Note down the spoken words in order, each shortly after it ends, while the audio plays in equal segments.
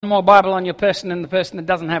more Bible on your person than the person that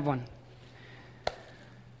doesn't have one.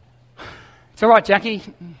 It's all right, Jackie.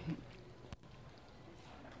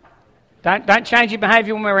 Don't change your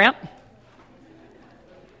behaviour when we're out.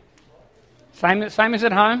 Same as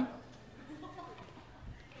at home.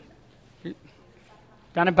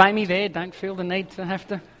 Don't obey me there. Don't feel the need to have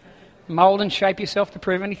to mould and shape yourself to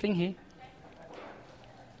prove anything here.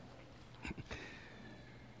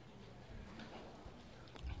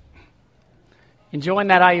 Enjoying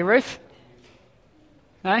that, are you, Ruth?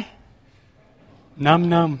 No?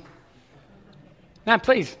 Num. No,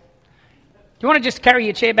 please. Do you want to just carry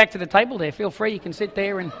your chair back to the table there? Feel free, you can sit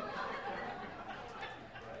there and...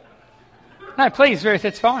 No, please, Ruth,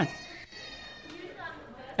 it's fine.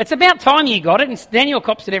 It's about time you got it, and Daniel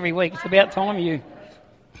cops it every week. It's about time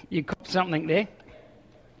you cop something there.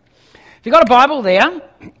 If you've got a Bible there,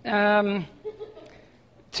 turn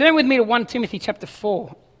with me to 1 Timothy chapter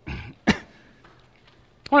 4.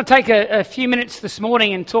 I want to take a few minutes this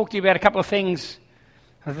morning and talk to you about a couple of things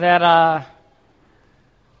that are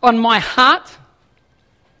on my heart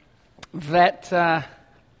that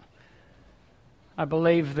I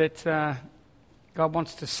believe that God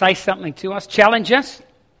wants to say something to us, challenge us.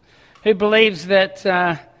 Who believes that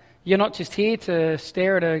you're not just here to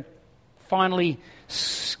stare at a finely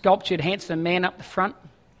sculptured, handsome man up the front?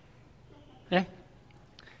 Yeah?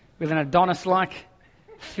 With an Adonis-like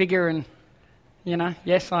figure and... You know,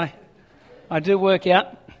 yes, I do work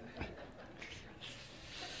out.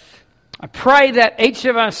 I pray that each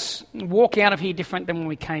of us walk out of here different than when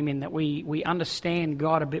we came in, that we understand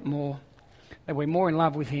God a bit more, that we're more in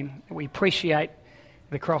love with Him, that we appreciate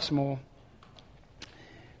the cross more,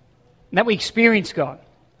 that we experience God,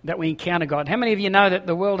 that we encounter God. How many of you know that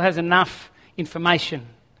the world has enough information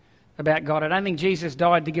about God? I don't think Jesus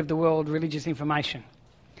died to give the world religious information.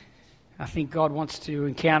 I think God wants to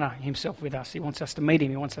encounter Himself with us. He wants us to meet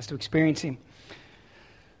Him. He wants us to experience Him.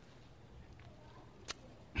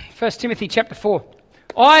 1 Timothy chapter 4.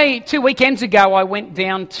 2 weekends ago, I went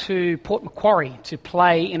down to Port Macquarie to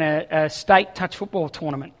play in a state touch football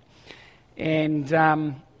tournament. And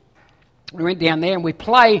we went down there and we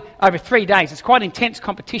play over 3 days. It's quite intense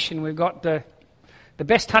competition. We've got the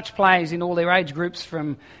best touch players in all their age groups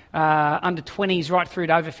from under 20s right through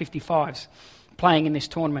to over 55s. Playing in this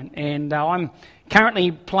tournament, and I'm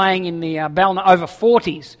currently playing in the Ballina over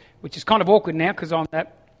 40s, which is kind of awkward now because I'm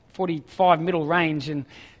at 45 middle range, and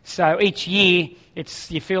so each year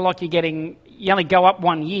you feel like you only go up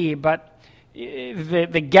 1 year, but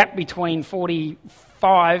the gap between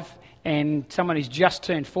 45 and someone who's just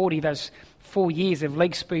turned 40, those 4 years of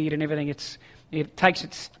leg speed and everything, it takes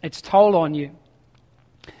its toll on you.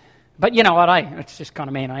 But you know what, it's just kind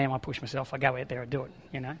of man I am. I push myself. I go out there and do it,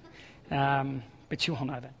 you know. But you all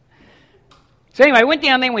know that. So anyway, went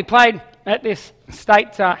down there and we played at this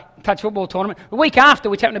state touch football tournament. The week after,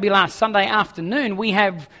 which happened to be last Sunday afternoon, we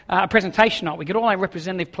have a presentation night. We get all our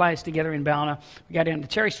representative players together in Ballina. We go down to the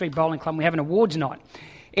Cherry Street Bowling Club and we have an awards night.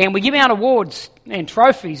 And we give out awards and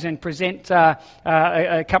trophies and present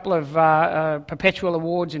a couple of perpetual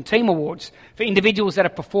awards and team awards for individuals that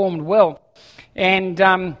have performed well. And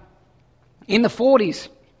in the 40s,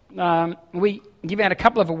 we give out a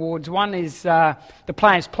couple of awards. One is the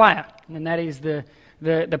player's player, and that is the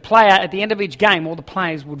player at the end of each game. All the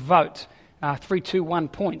players would vote 3, 2, 1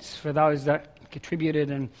 points for those that contributed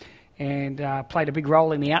and played a big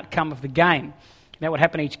role in the outcome of the game. That would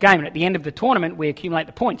happen each game, and at the end of the tournament, we accumulate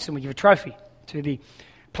the points and we give a trophy to the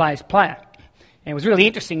player's player. And it was really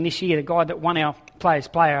interesting this year. The guy that won our player's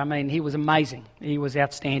player, I mean, he was amazing. He was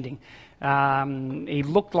outstanding. He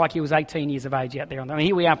looked like he was 18 years of age out there. I mean,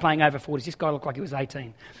 here we are playing over 40s. This guy looked like he was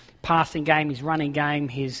 18. Passing game, his running game,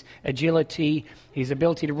 his agility, his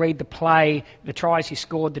ability to read the play, the tries he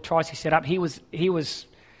scored, the tries he set up. He was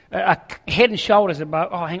a head and shoulders above.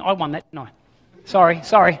 Oh, hang on, I won that, didn't I?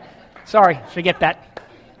 Sorry, forget that.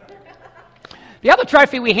 The other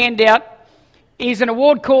trophy we hand out is an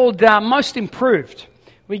award called Most Improved.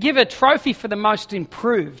 We give a trophy for the most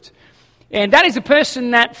improved. And that is a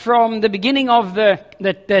person that from the beginning of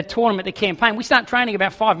the tournament, the campaign, we start training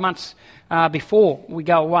about 5 months before we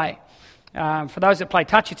go away. For those that play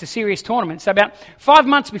touch, it's a serious tournament. So about 5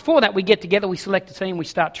 months before that, we get together, we select a team, we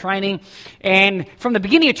start training. And from the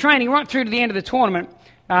beginning of training right through to the end of the tournament,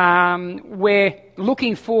 we're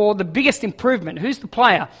looking for the biggest improvement. Who's the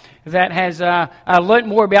player that has learnt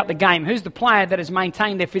more about the game? Who's the player that has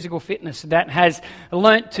maintained their physical fitness, that has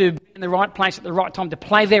learnt to be in the right place at the right time, to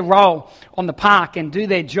play their role on the park and do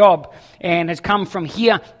their job, and has come from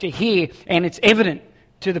here to here, and it's evident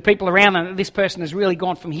to the people around them that this person has really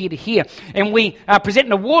gone from here to here. And we present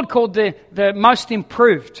an award called the Most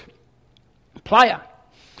Improved Player.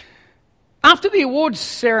 after the awards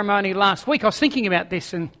ceremony last week, I was thinking about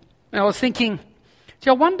this, and I was thinking, gee,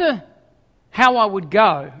 I wonder how I would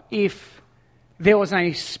go if there was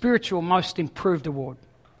a spiritual most improved award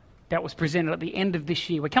that was presented at the end of this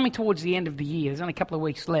year. We're coming towards the end of the year. There's only a couple of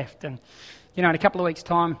weeks left, and in a couple of weeks'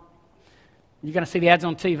 time, you're going to see the ads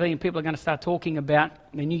on TV, and people are going to start talking about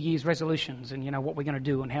the New Year's resolutions and what we're going to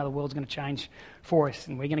do and how the world's going to change for us,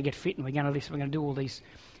 and we're going to get fit, and we're going to this, we're going to do all these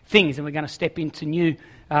things, and we're going to step into new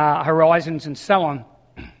horizons and so on.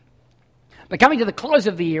 But coming to the close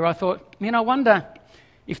of the year, I thought, I wonder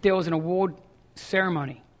if there was an award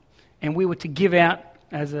ceremony, and we were to give out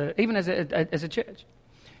as a church,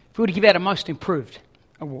 if we were to give out a most improved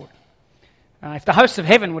award. If the hosts of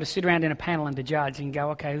heaven were to sit around in a panel and to judge and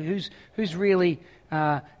go, okay, who's really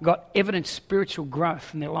got evident spiritual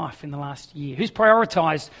growth in their life in the last year? Who's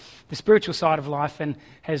prioritised the spiritual side of life and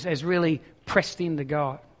has really pressed into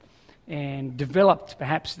God and developed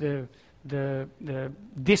perhaps the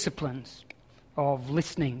disciplines of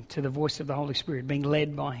listening to the voice of the Holy Spirit, being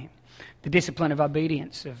led by Him, the discipline of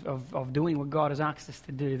obedience, of doing what God has asked us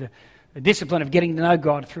to do, the discipline of getting to know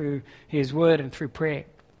God through His Word and through prayer.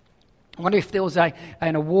 I wonder if there was an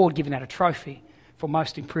award given out, a trophy for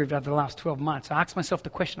most improved over the last 12 months. I asked myself the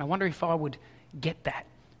question, I wonder if I would get that.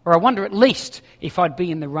 Or I wonder at least if I'd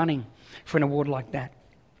be in the running for an award like that.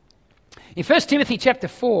 In 1 Timothy chapter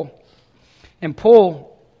 4, and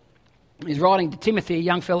Paul is writing to Timothy, a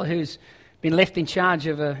young fellow who's been left in charge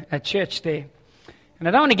of a church there. And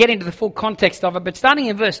I don't want to get into the full context of it, but starting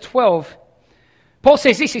in verse 12, Paul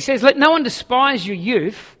says this, he says, "Let no one despise your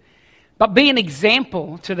youth, but be an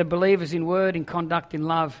example to the believers in word, in conduct, in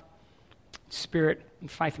love, spirit,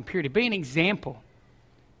 and faith and purity." Be an example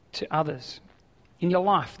to others in your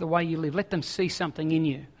life, the way you live. Let them see something in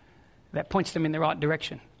you that points them in the right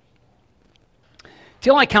direction.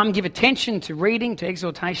 "Till I come, give attention to reading, to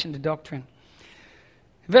exhortation, to doctrine."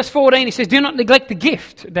 Verse 14, he says, "Do not neglect the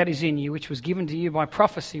gift that is in you, which was given to you by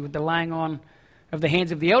prophecy with the laying on of the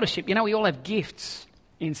hands of the eldership." We all have gifts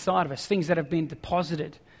inside of us, things that have been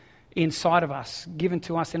deposited inside of us, given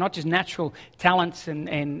to us. They're not just natural talents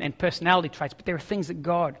and personality traits, but there are things that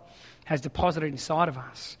God has deposited inside of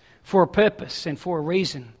us for a purpose and for a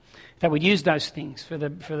reason, that we use those things for the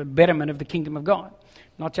betterment of the kingdom of God.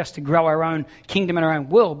 Not just to grow our own kingdom and our own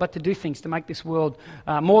world, but to do things to make this world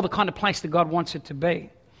more the kind of place that God wants it to be.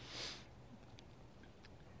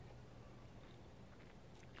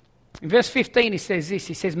 In verse 15 he says this,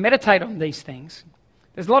 he says, "Meditate on these things."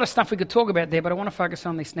 There's a lot of stuff we could talk about there, but I want to focus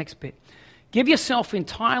on this next bit. "Give yourself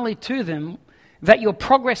entirely to them, that your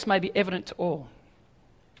progress may be evident to all."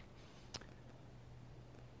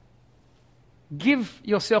 Give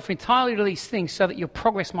yourself entirely to these things so that your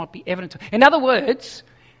progress might be evident to all. In other words,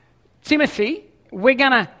 Timothy,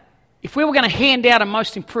 if we were going to hand out a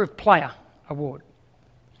most improved player award,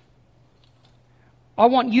 I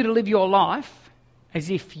want you to live your life as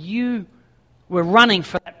if you were running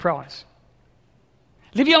for that prize.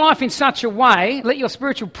 Live your life in such a way, let your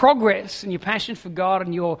spiritual progress and your passion for God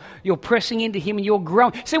and your pressing into Him and your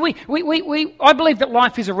growing. See, I believe that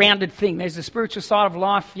life is a rounded thing. There's the spiritual side of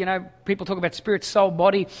life. People talk about spirit, soul,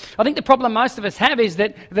 body. I think the problem most of us have is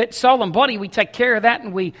that soul and body, we take care of that,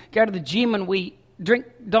 and we go to the gym and we drink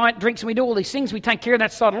diet drinks and we do all these things. We take care of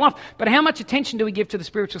that side of life. But how much attention do we give to the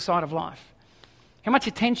spiritual side of life? How much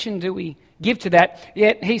attention do we give to that?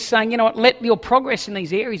 Yet he's saying, let your progress in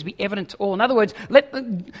these areas be evident to all. In other words,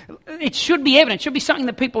 it should be evident. It should be something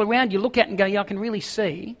that people around you look at and go, yeah, I can really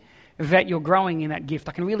see that you're growing in that gift.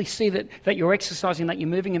 I can really see that you're exercising, that you're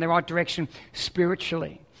moving in the right direction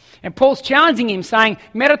spiritually. And Paul's challenging him, saying,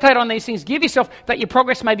 meditate on these things, give yourself that your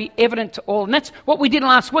progress may be evident to all. And that's what we did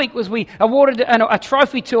last week, was we awarded a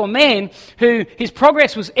trophy to a man who his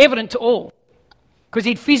progress was evident to all. Because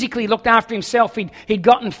he'd physically looked after himself, he'd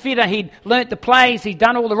gotten fitter, he'd learnt the plays, he'd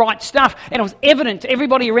done all the right stuff, and it was evident to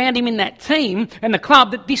everybody around him in that team and the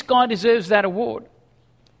club that this guy deserves that award.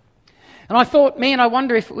 And I thought, man, I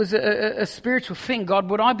wonder if it was a spiritual thing. God,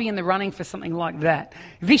 would I be in the running for something like that?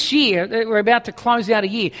 This year, we're about to close out a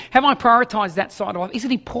year. Have I prioritised that side of life? Is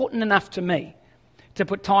it important enough to me to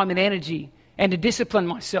put time and energy and to discipline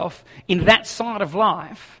myself in that side of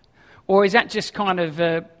life? Or is that just kind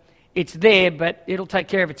of... it's there, but it'll take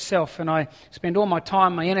care of itself, and I spend all my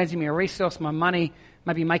time, my energy, my resource, my money,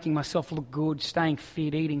 maybe making myself look good, staying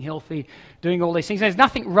fit, eating healthy, doing all these things. There's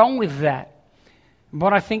nothing wrong with that,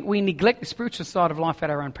 but I think we neglect the spiritual side of life at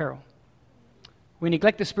our own peril. We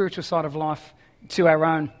neglect the spiritual side of life to our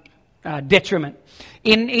own detriment.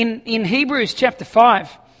 In Hebrews chapter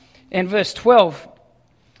 5 and verse 12,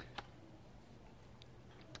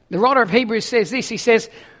 the writer of Hebrews says this, he says,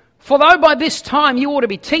 "For though by this time you ought to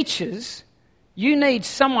be teachers, you need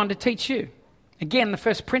someone to teach you. Again, the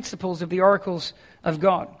first principles of the oracles of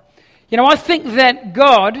God. You know, I think that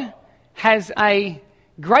God has a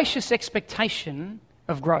gracious expectation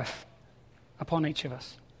of growth upon each of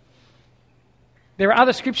us. There are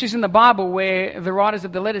other scriptures in the Bible where the writers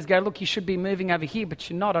of the letters go, look, you should be moving over here, but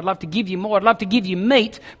you're not. I'd love to give you more. I'd love to give you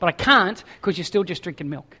meat, but I can't because you're still just drinking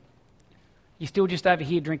milk. You're still just over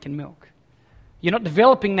here drinking milk. You're not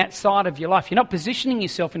developing that side of your life. You're not positioning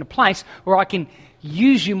yourself in a place where I can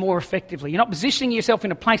use you more effectively. You're not positioning yourself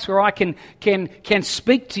in a place where I can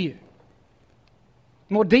speak to you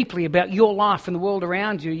more deeply about your life and the world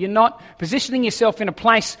around you. You're not positioning yourself in a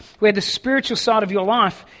place where the spiritual side of your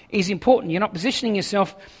life is important. You're not positioning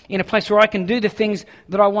yourself in a place where I can do the things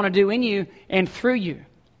that I want to do in you and through you.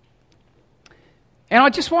 And I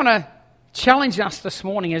just want to challenge us this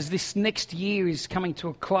morning as this next year is coming to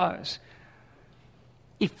a close.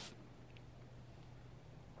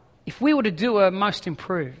 If we were to do a most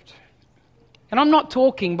improved, and I'm not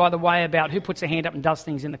talking, by the way, about who puts a hand up and does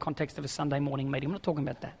things in the context of a Sunday morning meeting. I'm not talking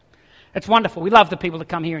about that. It's wonderful. We love the people that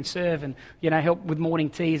come here and serve and, help with morning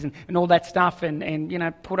teas and all that stuff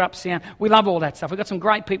and put up sound. We love all that stuff. We've got some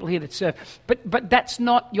great people here that serve. But that's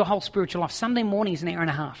not your whole spiritual life. Sunday morning is an hour and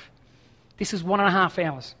a half. This is 1.5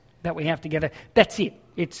 hours that we have together. That's it.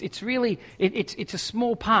 It's really a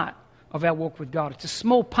small part of our walk with God. It's a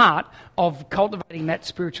small part of cultivating that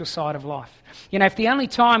spiritual side of life. If the only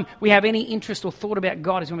time we have any interest or thought about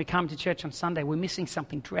God is when we come to church on Sunday, we're missing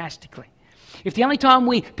something drastically. If the only time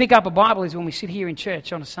we pick up a Bible is when we sit here in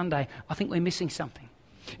church on a Sunday, I think we're missing something.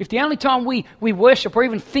 If the only time we worship or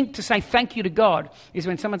even think to say thank you to God is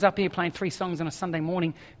when someone's up here playing 3 songs on a Sunday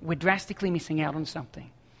morning, we're drastically missing out on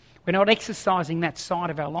something. We're not exercising that side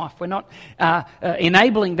of our life. We're not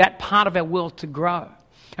enabling that part of our world to grow.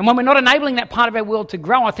 And when we're not enabling that part of our world to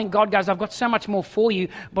grow, I think God goes, I've got so much more for you,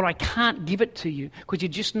 but I can't give it to you because you're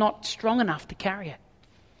just not strong enough to carry it.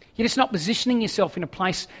 You're just not positioning yourself in a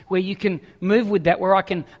place where you can move with that, where I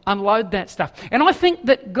can unload that stuff. And I think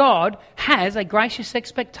that God has a gracious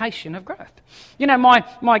expectation of growth.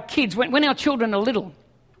 My kids, when our children are little,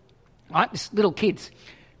 right, just little kids,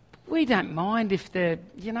 we don't mind if they're,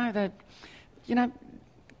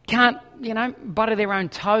 can't, butter their own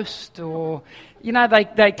toast or,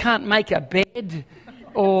 they can't make a bed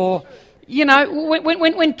or,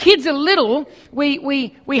 when kids are little,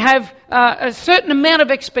 we have a certain amount of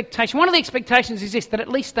expectation. One of the expectations is this, that at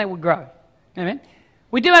least they would grow. Amen?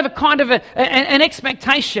 We do have a kind of an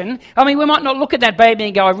expectation. I mean, we might not look at that baby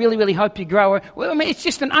and go, I really, really hope you grow. Well, I mean, it's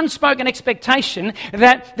just an unspoken expectation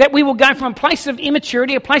that we will go from a place of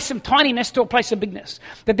immaturity, a place of tininess, to a place of bigness.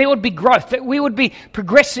 That there would be growth, that we would be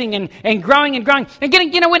progressing and growing and growing. And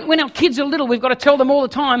getting, when our kids are little, we've got to tell them all the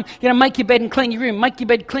time, make your bed and clean your room, make your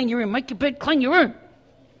bed, clean your room, make your bed, clean your room.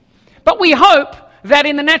 But we hope that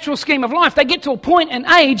in the natural scheme of life, they get to a point and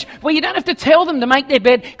age where you don't have to tell them to make their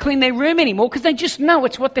bed, clean their room anymore because they just know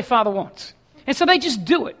it's what their father wants. And so they just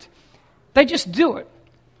do it. They just do it.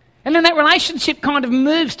 And then that relationship kind of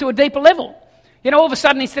moves to a deeper level. All of a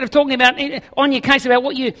sudden, instead of talking about, on your case about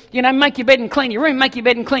what make your bed and clean your room, make your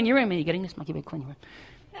bed and clean your room. Are you getting this? Make your bed, clean your room.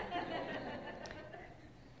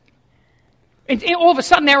 And all of a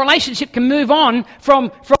sudden, our relationship can move on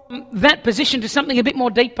from that position to something a bit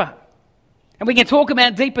more deeper. And we can talk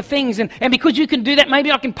about deeper things. And because you can do that,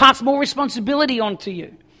 maybe I can pass more responsibility on to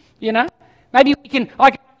you. Maybe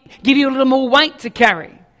I can give you a little more weight to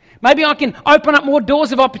carry. Maybe I can open up more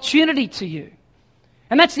doors of opportunity to you.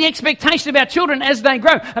 And that's the expectation of our children as they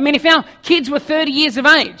grow. I mean, if our kids were 30 years of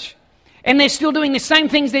age and they're still doing the same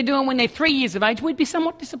things they're doing when they're 3 years of age, we'd be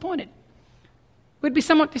somewhat disappointed. We'd be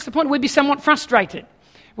somewhat frustrated.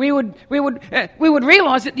 We would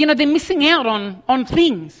realise that, they're missing out on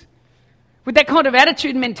things. With that kind of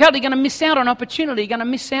attitude and mentality, you're going to miss out on opportunity. You're going to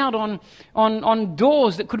miss out on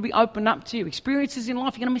doors that could be opened up to you. Experiences in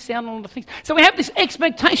life, you're going to miss out on all the things. So we have this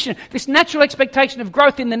expectation, this natural expectation of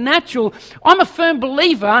growth in the natural. I'm a firm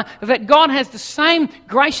believer that God has the same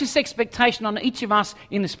gracious expectation on each of us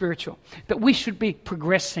in the spiritual. That we should be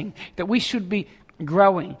progressing, that we should be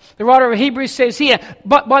growing. The writer of Hebrews says here,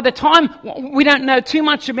 but by the time we don't know too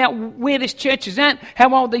much about where this church is at,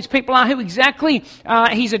 how old these people are, who exactly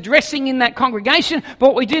he's addressing in that congregation, but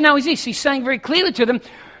what we do know is this, he's saying very clearly to them,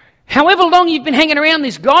 however long you've been hanging around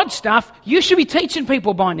this God stuff, you should be teaching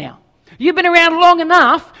people by now. You've been around long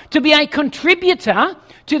enough to be a contributor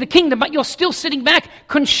to the kingdom, but you're still sitting back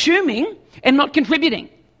consuming and not contributing.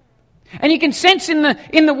 And you can sense in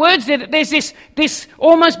the words that there's this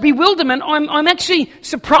almost bewilderment. I'm actually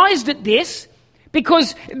surprised at this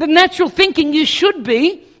because the natural thinking, you should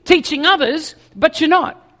be teaching others, but you're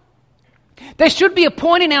not. There should be a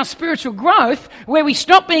point in our spiritual growth where we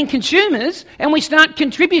stop being consumers and we start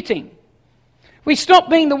contributing. We stop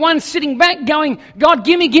being the ones sitting back going, God,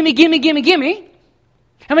 gimme, gimme, gimme, gimme, gimme.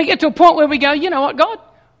 And we get to a point where we go, you know what, God,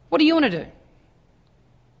 what do you want to do?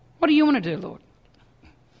 What do you want to do, Lord?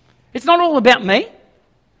 It's not all about me.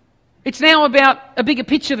 It's now about a bigger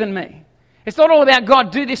picture than me. It's not all about,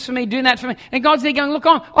 God, do this for me, do that for me. And God's there going, look,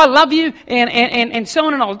 I love you and so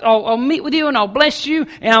on, and I'll meet with you and I'll bless you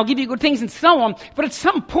and I'll give you good things and so on. But at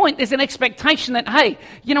some point there's an expectation that, hey,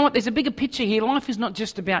 you know what, there's a bigger picture here. Life is not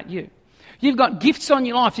just about you. You've got gifts on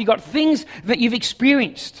your life. You've got things that you've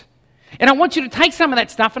experienced. And I want you to take some of that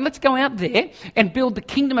stuff and let's go out there and build the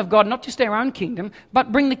kingdom of God, not just our own kingdom,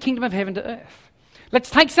 but bring the kingdom of heaven to earth. Let's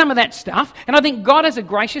take some of that stuff, and I think God has a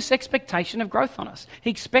gracious expectation of growth on us. He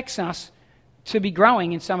expects us to be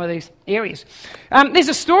growing in some of these areas. There's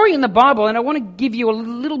a story in the Bible, and I want to give you a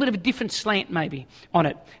little bit of a different slant maybe on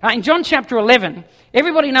it. In John chapter 11,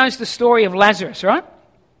 everybody knows the story of Lazarus, right?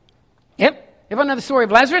 Yep. Everyone know the story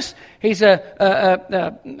of Lazarus? He's Mary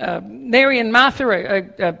and Martha,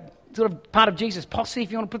 a sort of part of Jesus' posse,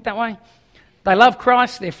 if you want to put it that way. They love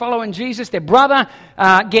Christ, they're following Jesus. Their brother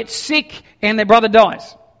gets sick and their brother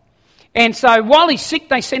dies. And so while he's sick,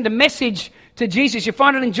 they send a message to Jesus. You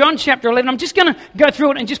find it in John chapter 11. I'm just going to go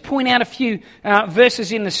through it and just point out a few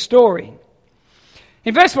verses in the story.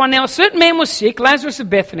 In verse 1, now a certain man was sick, Lazarus of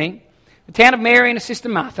Bethany, the town of Mary and her sister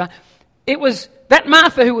Martha. It was that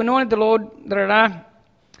Martha who anointed the Lord.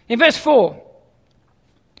 In verse 4,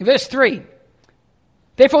 in verse 3,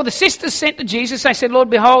 therefore the sisters sent to Jesus. They said, Lord,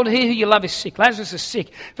 behold, he who you love is sick. Lazarus is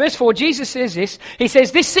sick. Verse 4, Jesus says this. He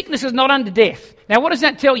says, this sickness is not unto death. Now what does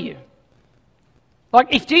that tell you?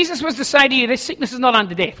 Like if Jesus was to say to you, this sickness is not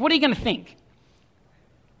unto death, what are you going to think?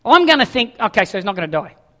 I'm going to think, okay, so he's not going to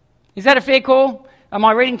die. Is that a fair call? Am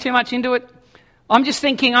I reading too much into it? I'm just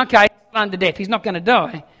thinking, okay, he's not unto death. He's not going to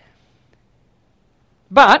die.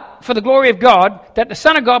 But for the glory of God, that the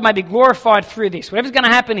Son of God may be glorified through this. Whatever's going to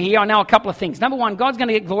happen here, I know a couple of things. Number one, God's going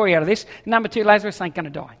to get glory out of this. Number two, Lazarus ain't going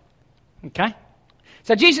to die. Okay?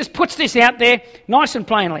 So Jesus puts this out there nice and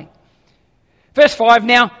plainly. Verse 5,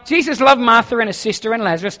 now Jesus loved Martha and her sister and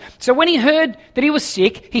Lazarus. So when he heard that he was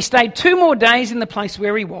sick, he stayed 2 more days in the place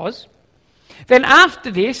where he was. Then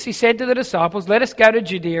after this, he said to the disciples, let us go to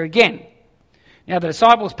Judea again. Now the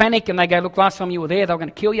disciples panic and they go, look, last time you were there, they were going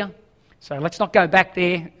to kill you. So let's not go back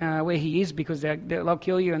there where he is because they'll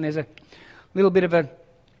kill you. And there's a little bit of a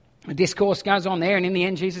discourse goes on there. And in the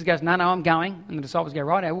end, Jesus goes, no, I'm going. And the disciples go,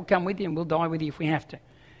 right, we'll come with you and we'll die with you if we have to.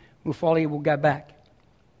 We'll follow you, we'll go back.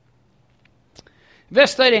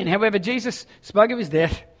 Verse 13, however, Jesus spoke of his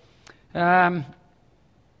death. Verse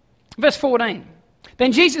 14,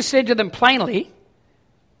 then Jesus said to them plainly,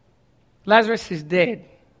 Lazarus is dead.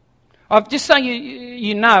 Just so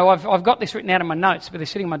you know, I've got this written out in my notes, but they're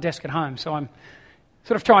sitting on my desk at home, so I'm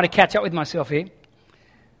sort of trying to catch up with myself here.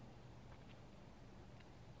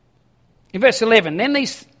 In verse 11, then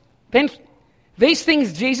these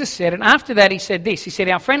things Jesus said, and after that he said this. He said,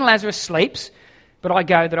 our friend Lazarus sleeps, but I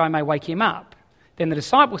go that I may wake him up. Then the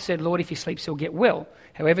disciples said, Lord, if he sleeps, he'll get well.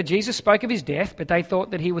 However, Jesus spoke of his death, but they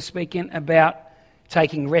thought that he was speaking about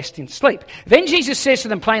taking rest in sleep. Then Jesus says to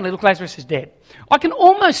them plainly, look, Lazarus is dead. I can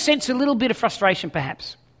almost sense a little bit of frustration,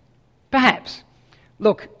 perhaps. Perhaps.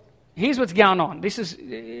 Look, here's what's going on.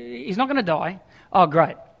 He's not going to die. Oh,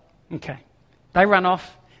 great. Okay. They run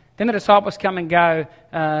off. Then the disciples come and go.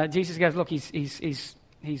 Jesus goes, look, he's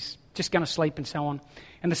just going to sleep and so on.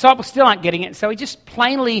 And the disciples still aren't getting it. So he just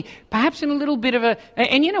plainly, perhaps in a little bit of a...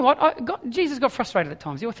 And you know what? Jesus got frustrated at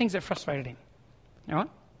times. There were things that frustrated him. All right?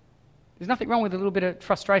 There's nothing wrong with a little bit of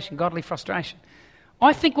frustration, godly frustration.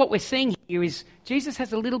 I think what we're seeing here is Jesus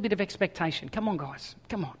has a little bit of expectation. Come on, guys.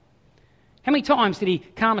 Come on. How many times did he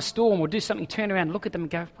calm a storm or do something, turn around, look at them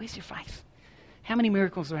and go, where's your faith? How many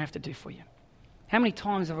miracles do I have to do for you? How many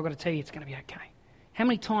times have I got to tell you it's going to be okay? How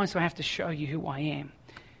many times do I have to show you who I am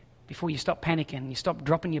before you stop panicking, you stop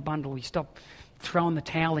dropping your bundle, you stop throwing the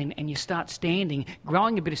towel in and you start standing,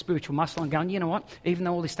 growing a bit of spiritual muscle and going, you know what, even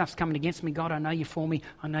though all this stuff's coming against me, God, I know you're for me,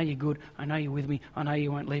 I know you're good, I know you're with me, I know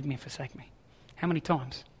you won't leave me and forsake me. How many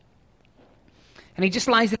times? And he just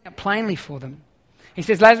lays it out plainly for them. He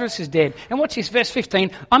says, Lazarus is dead. And watch this, verse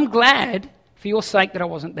 15, I'm glad for your sake that I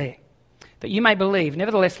wasn't there, that you may believe.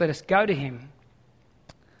 Nevertheless, let us go to him.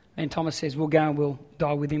 And Thomas says, we'll go and we'll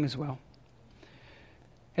die with him as well.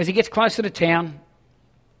 As he gets closer to town,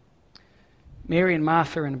 Mary and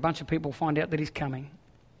Martha and a bunch of people find out that he's coming.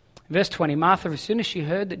 Verse 20, Martha, as soon as she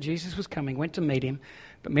heard that Jesus was coming, went to meet him,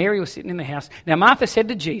 but Mary was sitting in the house. Now Martha said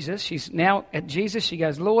to Jesus, she's now at Jesus, she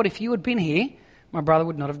goes, Lord, if you had been here, my brother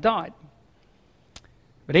would not have died.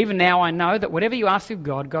 But even now I know that whatever you ask of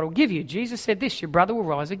God, God will give you. Jesus said this, your brother will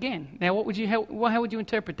rise again. Now how would you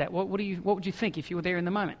interpret that? What would you think if you were there in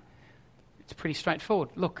the moment? It's pretty straightforward.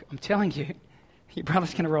 Look, I'm telling you, your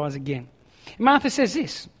brother's going to rise again. And Martha says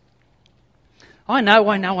this, I know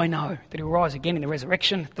that he'll rise again in the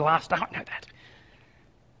resurrection at the last day. I know that.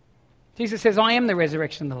 Jesus says, I am the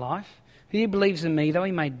resurrection and the life. Who believes in me, though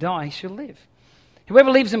he may die, he shall live. Whoever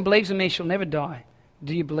lives and believes in me shall never die.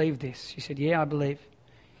 Do you believe this? She said, yeah, I believe.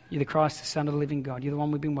 You're the Christ, the Son of the living God. You're the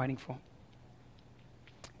one we've been waiting for.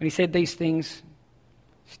 When he said these things,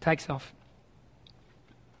 she takes off.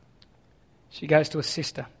 She goes to her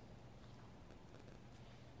sister.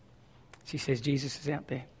 She says, Jesus is out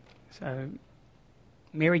there. So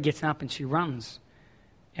Mary gets up and she runs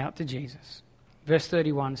out to Jesus. Verse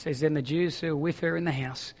 31 says, then the Jews who were with her in the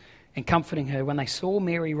house and comforting her, when they saw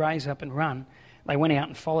Mary raise up and run, they went out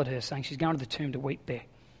and followed her, saying, she's going to the tomb to weep there.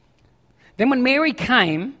 Then when Mary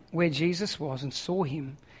came where Jesus was and saw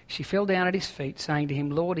him, she fell down at his feet, saying to him,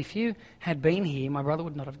 Lord, if you had been here, my brother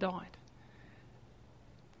would not have died.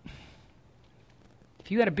 If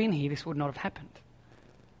you had been here, this would not have happened.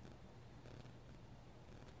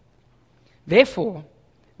 Therefore,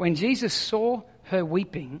 when Jesus saw her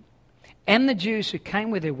weeping, and the Jews who came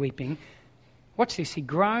with her weeping, watch this, he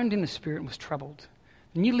groaned in the spirit and was troubled.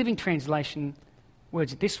 The New Living Translation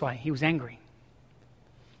words it this way, he was angry.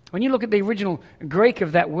 When you look at the original Greek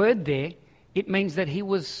of that word there, it means that he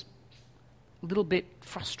was a little bit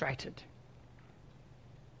frustrated.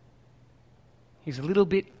 He's a little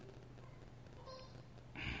bit,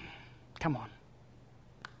 come on.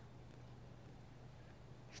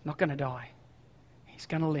 He's not going to die. He's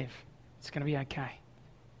going to live. It's going to be okay.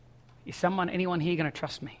 Is anyone here going to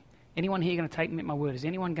trust me? Anyone here going to take me at my word? Is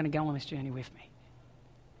anyone going to go on this journey with me?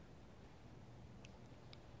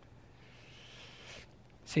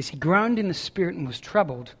 It says he groaned in the spirit and was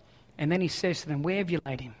troubled. And then he says to them, where have you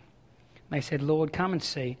laid him? And they said, Lord, come and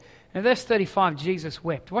see. And verse 35, Jesus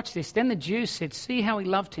wept. Watch this. Then the Jews said, see how he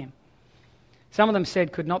loved him. Some of them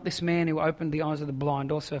said, could not this man who opened the eyes of the blind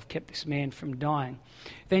also have kept this man from dying?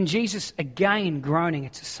 Then Jesus, again groaning,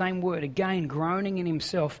 it's the same word, again groaning in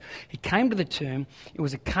himself, he came to the tomb. It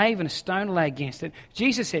was a cave and a stone lay against it.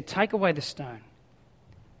 Jesus said, take away the stone.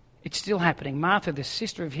 It's still happening. Martha, the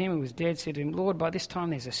sister of him who was dead, said to him, Lord, by this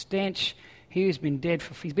time there's a stench. He's been dead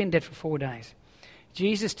for 4 days.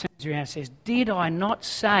 Jesus turns around and says, did I not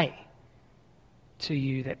say to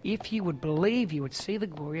you that if you would believe, you would see the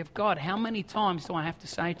glory of God? How many times do I have to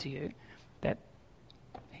say to you that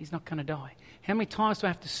he's not going to die? How many times do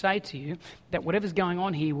I have to say to you that whatever's going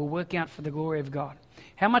on here will work out for the glory of God?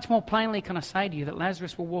 How much more plainly can I say to you that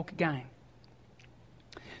Lazarus will walk again?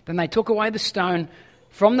 Then they took away the stone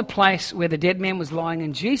from the place where the dead man was lying,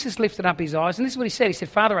 and Jesus lifted up his eyes, and this is what he said. He said,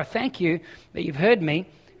 Father, I thank you that you've heard me.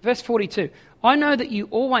 Verse 42, I know that you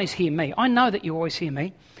always hear me. I know that you always hear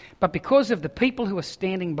me. But because of the people who are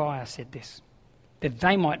standing by, I said this, that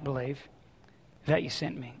they might believe that you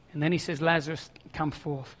sent me. And then he says, Lazarus, come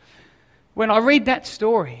forth. When I read that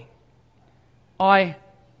story, I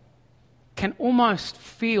can almost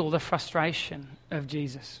feel the frustration of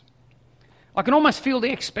Jesus. I can almost feel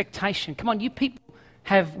the expectation. Come on, you people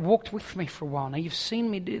have walked with me for a while now. You've seen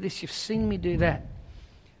me do this, you've seen me do that.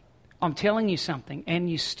 I'm telling you something, and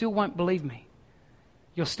you still won't believe me.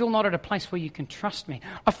 You're still not at a place where you can trust me.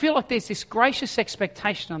 I feel like there's this gracious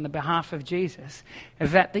expectation on the behalf of Jesus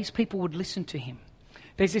that these people would listen to him.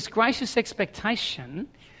 There's this gracious expectation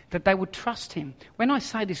that they would trust him. When I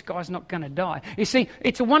say this guy's not going to die, you see,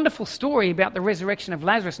 it's a wonderful story about the resurrection of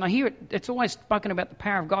Lazarus. And I hear it's always spoken about the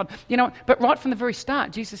power of God. You know, but right from the very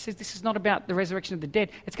start, Jesus says this is not about the resurrection of the dead.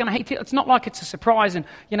 It's not like it's a surprise and,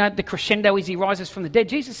 you know, the crescendo as he rises from the dead.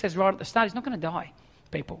 Jesus says right at the start, he's not going to die,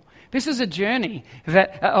 people. This is a journey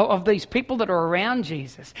that of these people that are around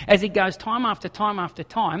Jesus. As he goes time after time after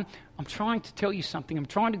time, I'm trying to tell you something. I'm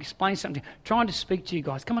trying to explain something. I'm trying to speak to you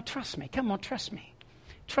guys. Come on, trust me. Come on, trust me.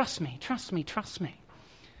 Trust me, trust me, trust me.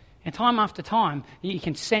 And time after time, you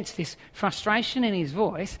can sense this frustration in his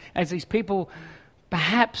voice as these people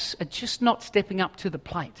perhaps are just not stepping up to the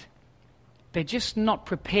plate. They're just not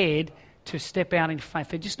prepared to step out in faith.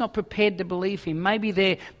 They're just not prepared to believe him. Maybe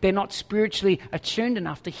they're not spiritually attuned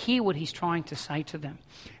enough to hear what he's trying to say to them.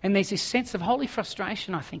 And there's this sense of holy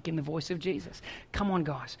frustration, I think, in the voice of Jesus. Come on,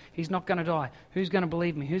 guys, he's not going to die. Who's going to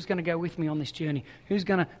believe me? Who's going to go with me on this journey? Who's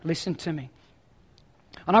going to listen to me?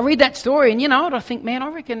 And I read that story, and you know what? I think, man, I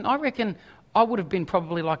reckon I would have been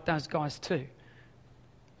probably like those guys too.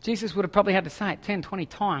 Jesus would have probably had to say it 10, 20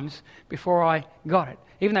 times before I got it.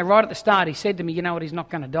 Even though right at the start he said to me, you know what, he's not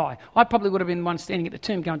going to die. I probably would have been the one standing at the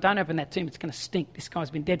tomb going, don't open that tomb, it's going to stink. This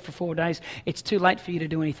guy's been dead for 4 days. It's too late for you to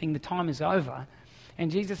do anything. The time is over.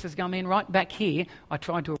 And Jesus has gone, man, right back here, I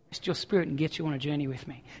tried to arrest your spirit and get you on a journey with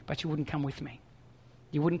me. But you wouldn't come with me.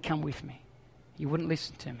 You wouldn't come with me. You wouldn't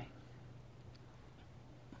listen to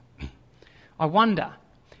me. I wonder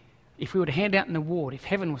if we were to hand out an award, if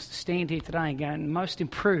heaven was to stand here today and go, most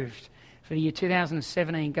improved for the year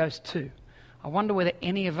 2017 goes to, I wonder whether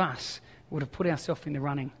any of us would have put ourselves in the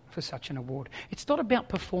running for such an award. It's not about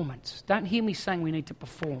performance. Don't hear me saying we need to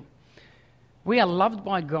perform. We are loved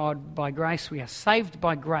by God by grace. We are saved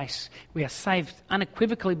by grace. We are saved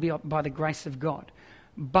unequivocally by the grace of God.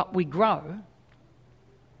 But we grow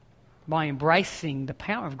by embracing the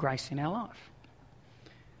power of grace in our life.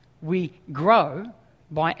 We grow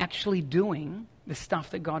by actually doing the stuff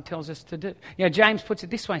that God tells us to do. You know, James puts it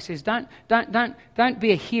this way, he says, don't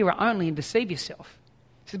be a hearer only and deceive yourself.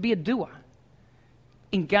 He says, be a doer.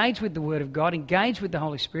 Engage with the Word of God, engage with the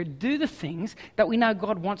Holy Spirit, do the things that we know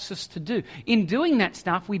God wants us to do. In doing that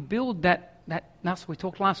stuff, we build that muscle. We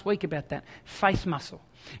talked last week about that, faith muscle.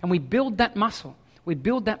 And we build that muscle. We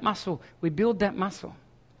build that muscle. We build that muscle.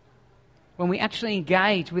 When we actually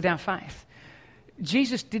engage with our faith.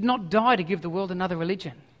 Jesus did not die to give the world another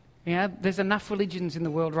religion. You know, there's enough religions in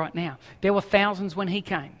the world right now. There were thousands when he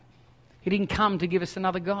came. He didn't come to give us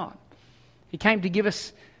another God. He came to give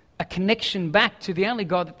us a connection back to the only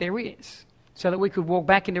God that there is, so that we could walk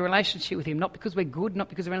back into relationship with him, not because we're good, not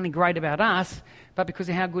because of anything great about us, but because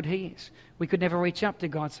of how good he is. We could never reach up to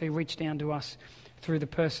God, so he reached down to us through the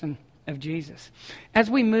person of Jesus.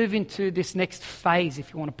 As we move into this next phase,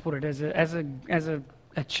 if you want to put it, as a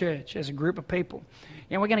church, as a group of people,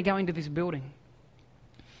 you know, we're going to go into this building.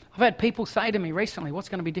 I've had people say to me recently, what's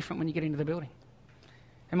going to be different when you get into the building?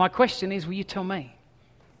 And my question is, will you tell me?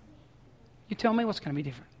 You tell me what's going to be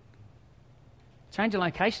different. Change of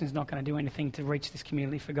location is not going to do anything to reach this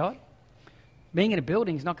community for God. Being in a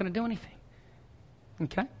building is not going to do anything.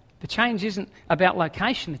 Okay? The change isn't about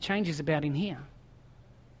location, the change is about in here.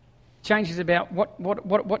 Change is about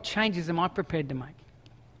what changes am I prepared to make?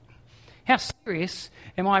 How serious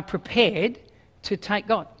am I prepared to take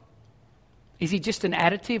God? Is he just an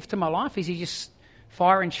additive to my life? Is he just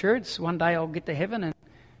fire insurance? One day I'll get to heaven and,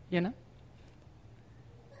 you know.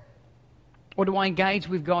 Or do I engage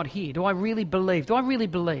with God here? Do I really believe?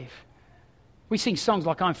 We sing songs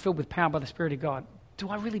like I'm filled with power by the Spirit of God. Do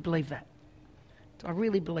I really believe that? Do I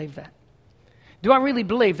really believe that? Do I really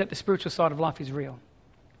believe that the spiritual side of life is real?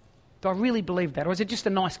 Do I really believe that? Or is it just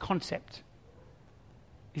a nice concept?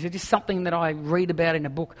 Is it just something that I read about in a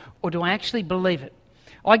book? Or do I actually believe it?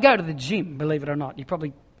 I go to the gym, believe it or not. You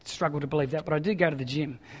probably struggle to believe that, but I do go to the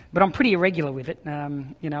gym. But I'm pretty irregular with it.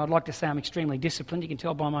 You know, I'd like to say I'm extremely disciplined. You can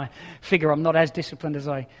tell by my figure I'm not as disciplined as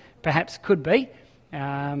I perhaps could be.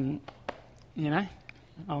 You know,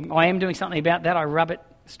 I am doing something about that. I rub it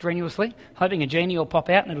strenuously, hoping a genie will pop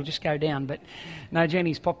out and it'll just go down, but no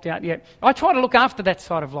genie's popped out yet. I try to look after that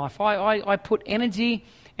side of life. I put energy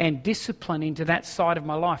and discipline into that side of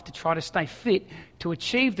my life to try to stay fit to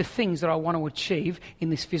achieve the things that I want to achieve in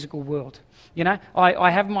this physical world. You know,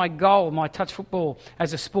 I have my goal, my touch football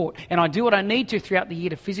as a sport, and I do what I need to throughout the year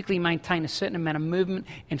to physically maintain a certain amount of movement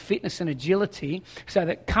and fitness and agility so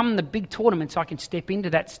that come the big tournaments I can step into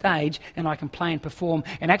that stage and I can play and perform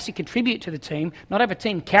and actually contribute to the team, not have a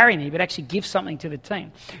team carry me, but actually give something to the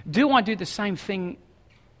team. Do I do the same thing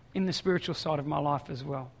in the spiritual side of my life as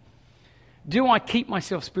well? Do I keep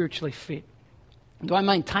myself spiritually fit? Do I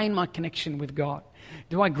maintain my connection with God?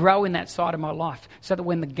 Do I grow in that side of my life so that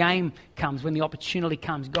when the game comes, when the opportunity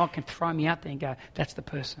comes, God can throw me out there and go, that's the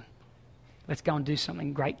person. Let's go and do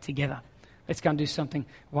something great together. Let's go and do something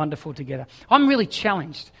wonderful together. I'm really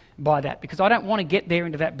challenged by that because I don't want to get there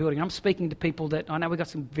into that building. I'm speaking to people that, I know we've got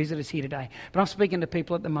some visitors here today, but I'm speaking to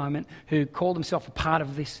people at the moment who call themselves a part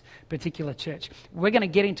of this particular church. We're going to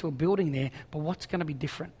get into a building there, but what's going to be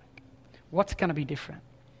different? What's going to be different?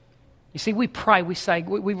 You see, we pray, we say,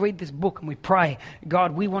 we read this book and we pray,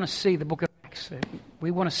 God, we want to see the book of Acts.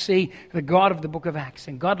 We want to see the God of the book of Acts.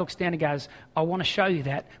 And God looks down and goes, I want to show you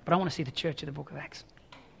that, but I want to see the church of the book of Acts.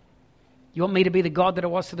 You want me to be the God that I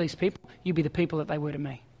was to these people? You be the people that they were to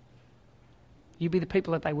me. You be the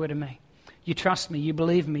people that they were to me. You trust me, you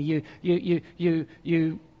believe me,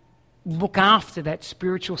 you look after that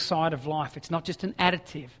spiritual side of life. It's not just an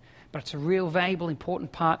additive, but it's a real valuable,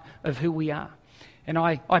 important part of who we are. And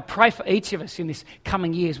I pray for each of us in this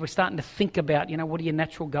coming years. We're starting to think about, you know, what are your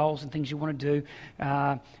natural goals and things you want to do.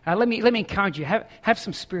 Let me encourage you, have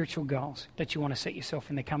some spiritual goals that you want to set yourself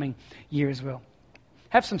in the coming year as well.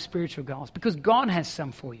 Have some spiritual goals, because God has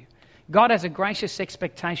some for you. God has a gracious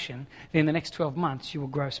expectation that in the next 12 months you will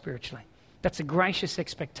grow spiritually. That's a gracious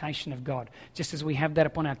expectation of God. Just as we have that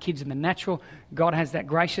upon our kids in the natural, God has that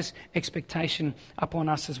gracious expectation upon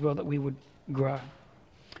us as well, that we would grow.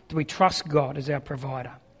 Do we trust God as our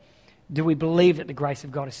provider? Do we believe that the grace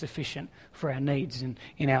of God is sufficient for our needs and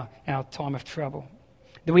in our time of trouble?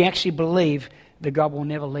 Do we actually believe that God will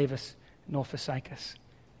never leave us nor forsake us?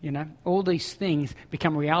 You know, all these things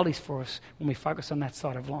become realities for us when we focus on that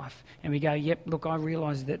side of life. And we go, yep, look, I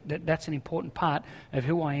realise that's an important part of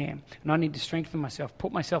who I am. And I need to strengthen myself,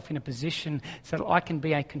 put myself in a position so that I can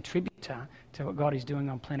be a contributor to what God is doing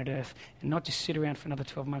on planet Earth, and not just sit around for another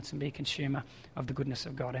 12 months and be a consumer of the goodness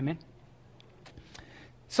of God. Amen?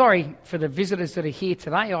 Sorry for the visitors that are here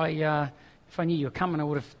today. If I knew you were coming, I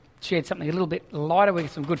would have shared something a little bit lighter. We've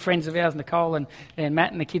got some good friends of ours, Nicole and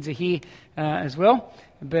Matt, and the kids are here as well.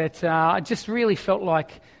 But I just really felt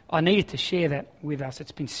like I needed to share that with us.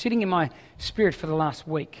 It's been sitting in my spirit for the last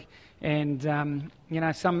week. And,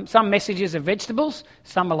 some messages are vegetables.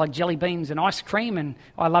 Some are like jelly beans and ice cream. And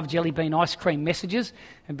I love jelly bean ice cream messages.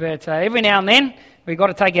 But every now and then, we've got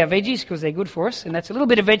to take our veggies because they're good for us. And that's a little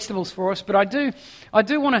bit of vegetables for us. But I do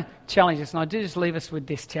want to challenge us. And I do just leave us with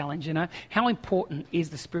this challenge, you know. How important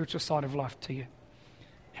is the spiritual side of life to you?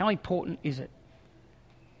 How important is it?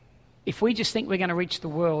 If we just think we're going to reach the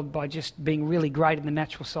world by just being really great in the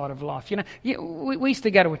natural side of life. You know, we used to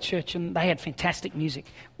go to a church and they had fantastic music.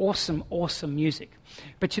 Awesome, awesome music.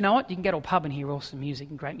 But you know what? You can go to a pub and hear awesome music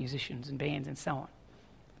and great musicians and bands and so on.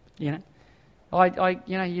 You know?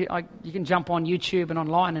 You can jump on YouTube and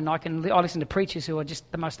online, and I listen to preachers who are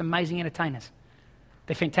just the most amazing entertainers.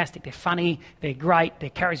 They're fantastic. They're funny. They're great. They're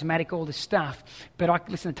charismatic, all this stuff. But I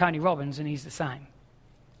listen to Tony Robbins and he's the same.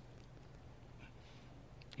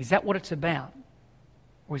 Is that what it's about?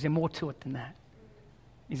 Or is there more to it than that?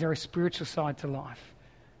 Is there a spiritual side to life?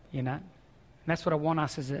 You know? And that's what I want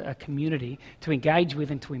us as a community to engage with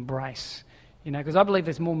and to embrace. You know, because I believe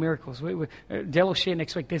there's more miracles. Del will share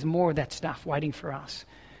next week, there's more of that stuff waiting for us.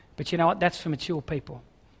 But you know what? That's for mature people.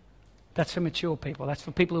 That's for mature people. That's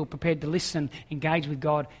for people who are prepared to listen, engage with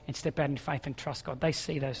God, and step out in faith and trust God. They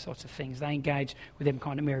see those sorts of things. They engage with them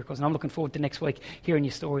kind of miracles. And I'm looking forward to next week hearing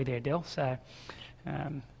your story there, Del. So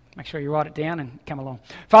make sure you write it down and come along.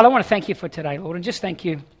 Father, I want to thank you for today, Lord, and just thank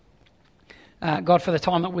you, God, for the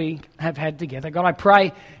time that we have had together. God, I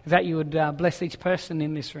pray that you would bless each person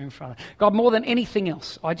in this room, Father. God, more than anything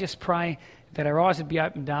else, I just pray that our eyes would be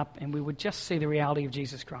opened up and we would just see the reality of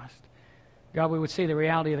Jesus Christ. God, we would see the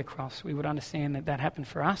reality of the cross. We would understand that happened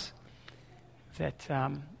for us. That,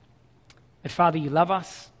 Father, you love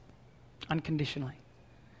us unconditionally.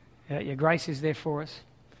 That your grace is there for us.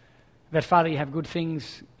 That, Father, you have good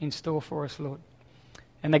things in store for us, Lord.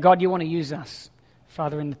 And that, God, you want to use us,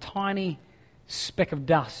 Father, in the tiny speck of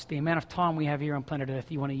dust, the amount of time we have here on planet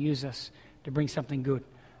Earth, you want to use us to bring something good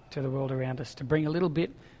to the world around us, to bring a little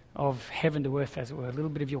bit of heaven to earth, as it were, a little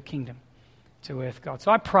bit of your kingdom to earth, God.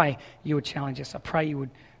 So I pray you would challenge us. I pray you would,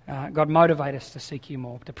 God, motivate us to seek you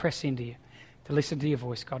more, to press into you, to listen to your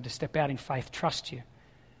voice, God, to step out in faith, trust you,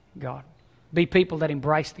 God. Be people that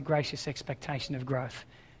embrace the gracious expectation of growth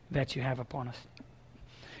that you have upon us.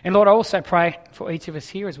 And Lord, I also pray for each of us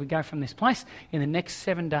here as we go from this place in the next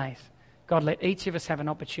 7 days. God, let each of us have an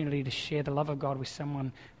opportunity to share the love of God with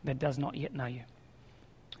someone that does not yet know you.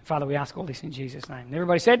 Father, we ask all this in Jesus' name. And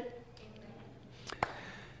everybody said?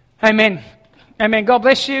 Amen. Amen. God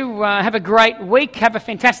bless you. Have a great week. Have a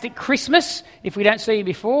fantastic Christmas. If we don't see you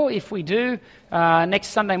before, if we do, next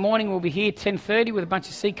Sunday morning we'll be here 10:30 with a bunch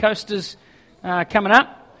of Seacoasters coming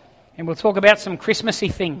up. And we'll talk about some Christmassy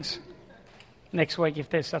things next week, if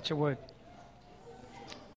there's such a word.